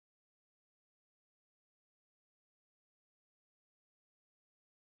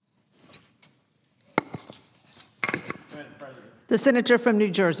The senator from New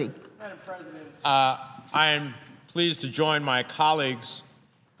Jersey. Madam President, I am pleased to join my colleagues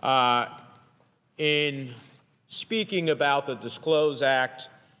in speaking about the Disclose Act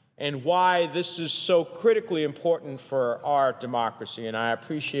and why this is so critically important for our democracy, and I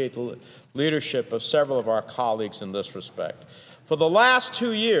appreciate the leadership of several of our colleagues in this respect. For the last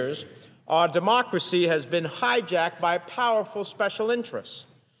 2 years, our democracy has been hijacked by powerful special interests.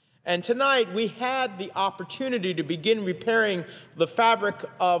 And tonight, we had the opportunity to begin repairing the fabric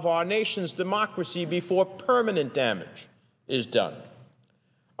of our nation's democracy before permanent damage is done.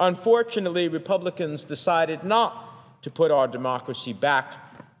 Unfortunately, Republicans decided not to put our democracy back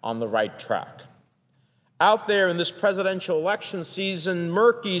on the right track. Out there in this presidential election season,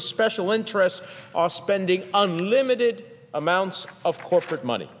 murky special interests are spending unlimited amounts of corporate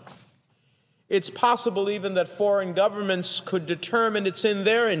money. It's possible even that foreign governments could determine it's in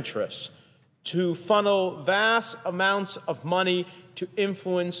their interests to funnel vast amounts of money to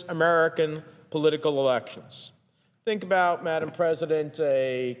influence American political elections. Think about, Madam President,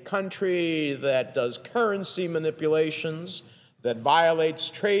 a country that does currency manipulations, that violates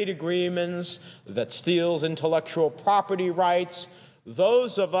trade agreements, that steals intellectual property rights.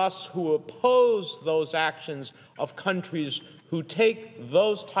 Those of us who oppose those actions of countries who take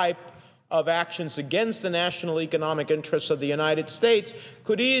those type of actions against the national economic interests of the United States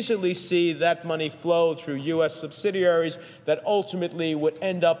could easily see that money flow through U.S. subsidiaries that ultimately would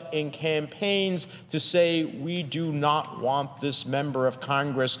end up in campaigns to say, we do not want this member of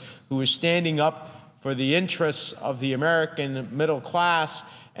Congress who is standing up for the interests of the American middle class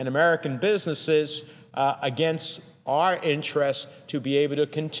and American businesses against our interests to be able to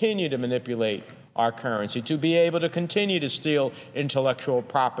continue to manipulate our currency, to be able to continue to steal intellectual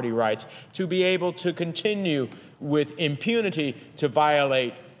property rights, to be able to continue with impunity to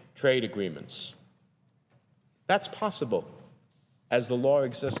violate trade agreements. That's possible as the law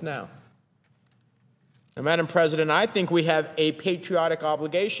exists now. Now, Madam President, I think we have a patriotic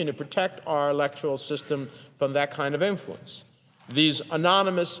obligation to protect our electoral system from that kind of influence. These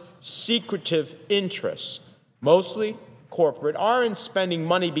anonymous, secretive interests, mostly corporate, aren't spending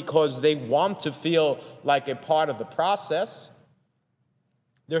money because they want to feel like a part of the process.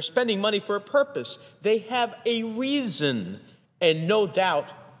 They're spending money for a purpose. They have a reason and, no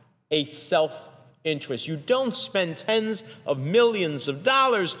doubt, a self-interest. You don't spend tens of millions of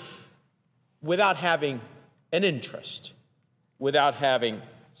dollars without having an interest, without having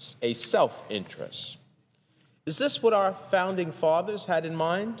a self-interest. Is this what our founding fathers had in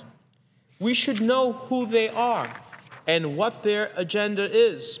mind? We should know who they are and what their agenda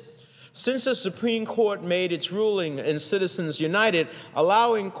is. Since the Supreme Court made its ruling in Citizens United,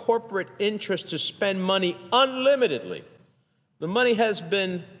 allowing corporate interests to spend money unlimitedly, the money has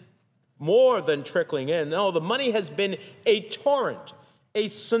been more than trickling in. No, the money has been a torrent, a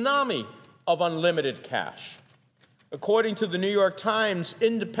tsunami of unlimited cash. According to the New York Times,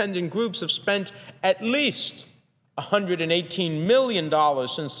 independent groups have spent at least $118 million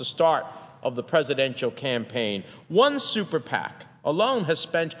since the start of the presidential campaign. One super PAC alone has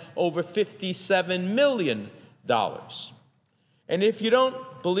spent over $57 million. And if you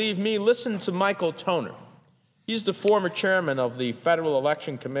don't believe me, listen to Michael Toner. He's the former chairman of the Federal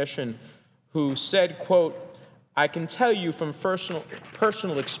Election Commission who said, quote, "I can tell you from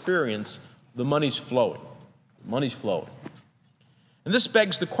personal experience, the money's flowing. The money's flowing." And this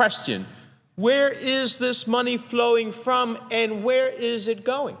begs the question, where is this money flowing from and where is it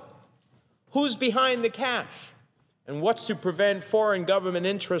going? Who's behind the cash? And what's to prevent foreign government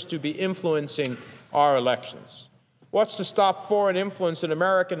interests to be influencing our elections? What's to stop foreign influence in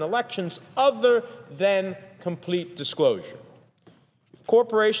American elections other than complete disclosure? If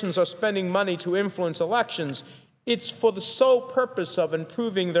corporations are spending money to influence elections, it's for the sole purpose of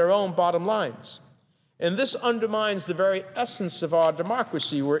improving their own bottom lines. And this undermines the very essence of our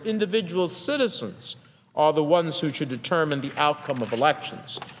democracy, where individual citizens are the ones who should determine the outcome of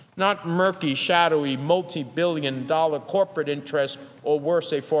elections, not murky, shadowy, multi-billion-dollar corporate interests, or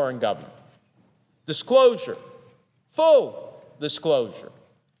worse, a foreign government. Disclosure, full disclosure.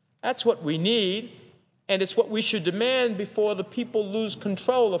 That's what we need, and it's what we should demand before the people lose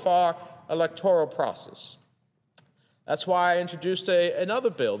control of our electoral process. That's why I introduced another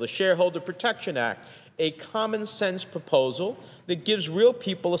bill, the Shareholder Protection Act, a common-sense proposal that gives real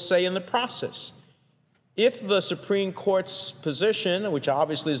people a say in the process. If the Supreme Court's position, which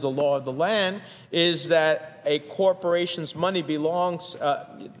obviously is the law of the land, is that a corporation's money belongs,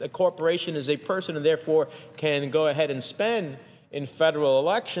 a corporation is a person and therefore can go ahead and spend in federal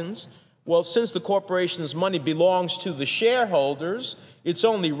elections, well, since the corporation's money belongs to the shareholders, it's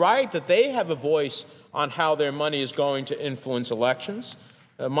only right that they have a voice on how their money is going to influence elections.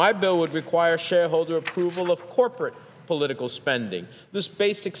 My bill would require shareholder approval of corporate political spending. This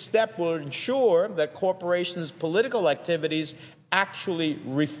basic step will ensure that corporations' political activities actually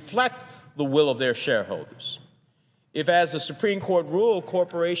reflect the will of their shareholders. If, as the Supreme Court ruled,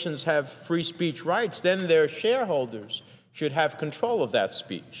 corporations have free speech rights, then their shareholders should have control of that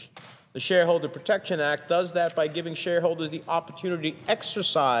speech. The Shareholder Protection Act does that by giving shareholders the opportunity to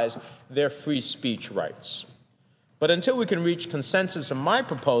exercise their free speech rights. But until we can reach consensus on my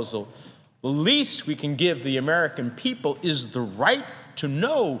proposal, the least we can give the American people is the right to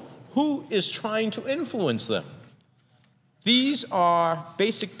know who is trying to influence them. These are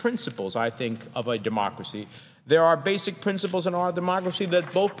basic principles, I think, of a democracy. There are basic principles in our democracy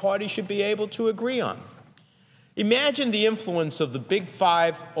that both parties should be able to agree on. Imagine the influence of the big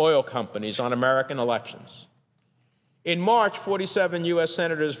 5 oil companies on American elections. In March, 47 U.S.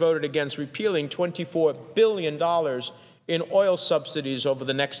 senators voted against repealing $24 billion in oil subsidies over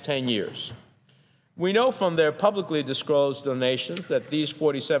the next 10 years. We know from their publicly disclosed donations that these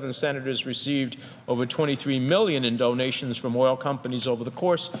 47 senators received over $23 million in donations from oil companies over the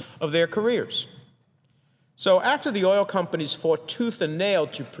course of their careers. So after the oil companies fought tooth and nail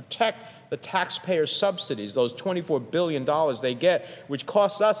to protect the taxpayers' subsidies, those $24 billion they get, which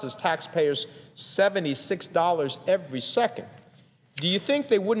costs us as taxpayers $76 every second, do you think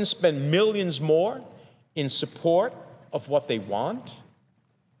they wouldn't spend millions more in support of what they want?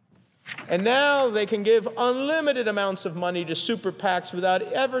 And now they can give unlimited amounts of money to super PACs without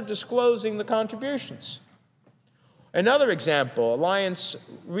ever disclosing the contributions. Another example, Alliance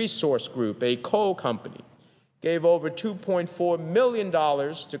Resource Group, a coal company, gave over $2.4 million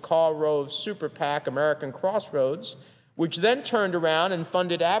to Karl Rove's super PAC, American Crossroads, which then turned around and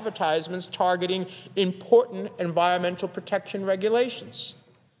funded advertisements targeting important environmental protection regulations.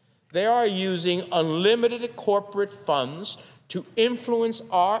 They are using unlimited corporate funds to influence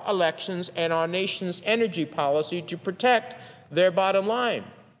our elections and our nation's energy policy to protect their bottom line,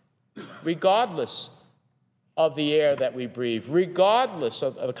 regardless of the air that we breathe, regardless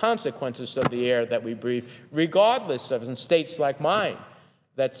of the consequences of the air that we breathe, regardless of in states like mine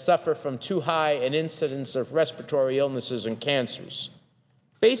that suffer from too high an incidence of respiratory illnesses and cancers.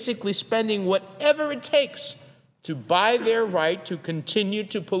 Basically spending whatever it takes to buy their right to continue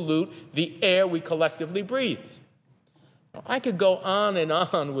to pollute the air we collectively breathe. Now, I could go on and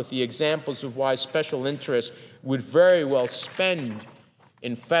on with the examples of why special interests would very well spend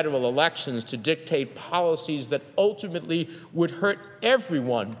in federal elections to dictate policies that ultimately would hurt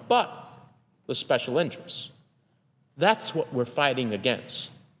everyone but the special interests. That's what we're fighting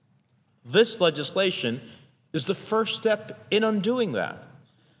against. This legislation is the first step in undoing that.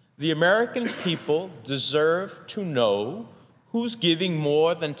 The American people deserve to know who's giving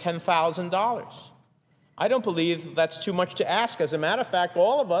more than $10,000. I don't believe that's too much to ask. As a matter of fact,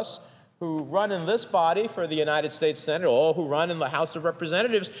 all of us who run in this body for the United States Senate, all who run in the House of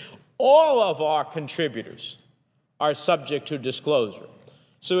Representatives, all of our contributors are subject to disclosure.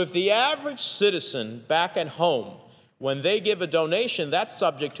 So if the average citizen back at home, when they give a donation, that's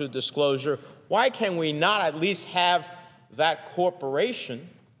subject to disclosure, why can we not at least have that corporation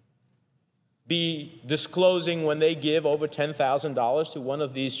be disclosing when they give over $10,000 to one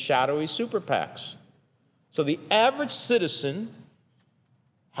of these shadowy super PACs? So the average citizen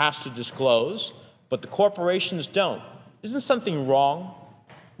has to disclose, but the corporations don't. Isn't something wrong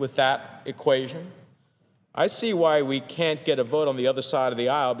with that equation? I see why we can't get a vote on the other side of the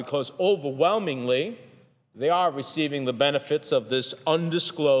aisle, because overwhelmingly they are receiving the benefits of this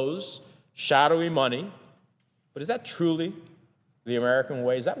undisclosed, shadowy money. But is that truly the American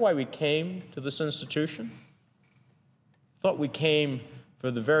way? Is that why we came to this institution? I thought we came for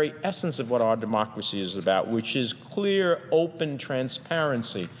the very essence of what our democracy is about, which is clear, open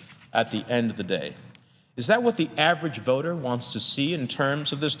transparency at the end of the day. Is that what the average voter wants to see in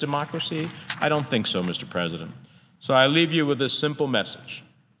terms of this democracy? I don't think so, Mr. President. So I leave you with this simple message.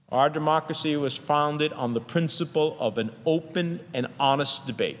 Our democracy was founded on the principle of an open and honest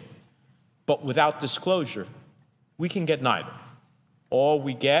debate. But without disclosure, we can get neither. All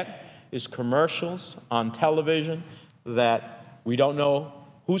we get is commercials on television that we don't know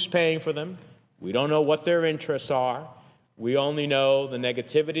who's paying for them. We don't know what their interests are. We only know the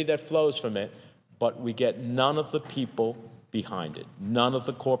negativity that flows from it, but we get none of the people behind it, none of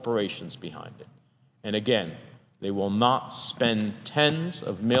the corporations behind it. And again, they will not spend tens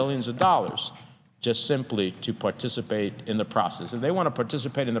of millions of dollars just simply to participate in the process. If they want to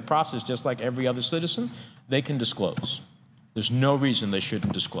participate in the process just like every other citizen, they can disclose. There's no reason they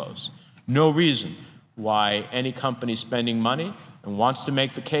shouldn't disclose. No reason why any company spending money and wants to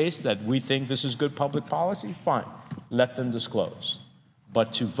make the case that we think this is good public policy, fine, let them disclose.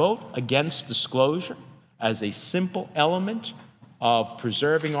 But to vote against disclosure as a simple element of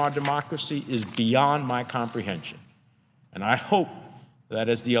preserving our democracy is beyond my comprehension. And I hope that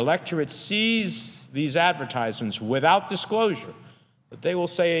as the electorate sees these advertisements without disclosure, that they will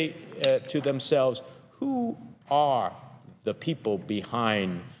say to themselves, who are the people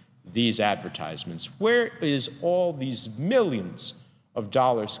behind these advertisements? Where is all these millions of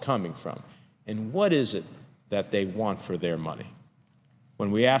dollars coming from? And what is it that they want for their money?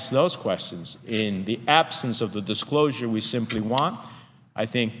 When we ask those questions, in the absence of the disclosure we simply want, I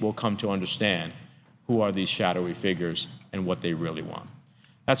think we'll come to understand who are these shadowy figures and what they really want.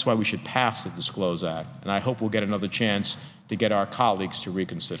 That's why we should pass the Disclose Act, and I hope we'll get another chance to get our colleagues to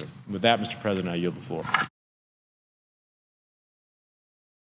reconsider. With that, Mr. President, I yield the floor.